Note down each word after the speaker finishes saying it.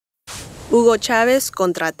Hugo Chávez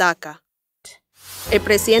contraataca. El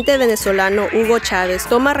presidente venezolano Hugo Chávez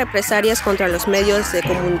toma represalias contra los medios de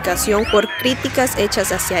comunicación por críticas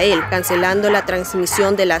hechas hacia él, cancelando la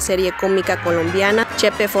transmisión de la serie cómica colombiana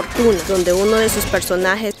Chepe Fortuna, donde uno de sus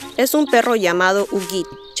personajes es un perro llamado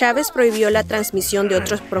Huguito. Chávez prohibió la transmisión de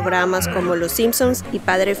otros programas como los Simpsons y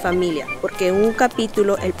Padre de Familia, porque en un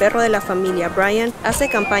capítulo el perro de la familia Brian hace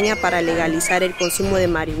campaña para legalizar el consumo de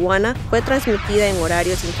marihuana, fue transmitida en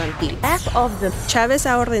horarios infantiles. Chávez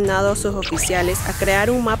ha ordenado a sus oficiales a crear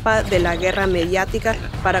un mapa de la guerra mediática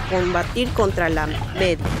para combatir contra la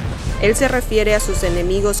media. Él se refiere a sus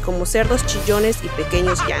enemigos como cerdos chillones y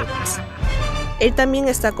pequeños yanquis. Él también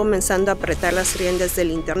está comenzando a apretar las riendas del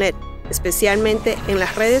Internet, especialmente en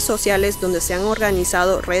las redes sociales donde se han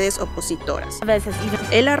organizado redes opositoras.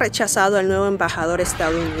 Él ha rechazado al nuevo embajador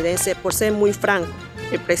estadounidense por ser muy franco.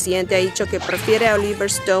 El presidente ha dicho que prefiere a Oliver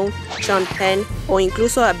Stone, Sean Penn o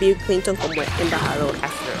incluso a Bill Clinton como embajador.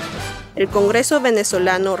 El Congreso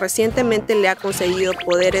venezolano recientemente le ha concedido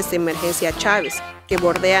poderes de emergencia a Chávez, que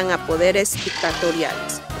bordean a poderes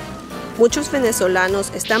dictatoriales. Muchos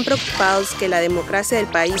venezolanos están preocupados que la democracia del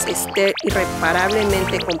país esté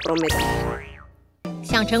irreparablemente comprometida.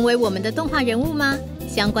 想成为我们的动画人物吗？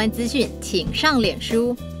相关资讯请上脸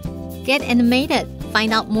书 Get Animated.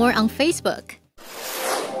 Find out more on Facebook.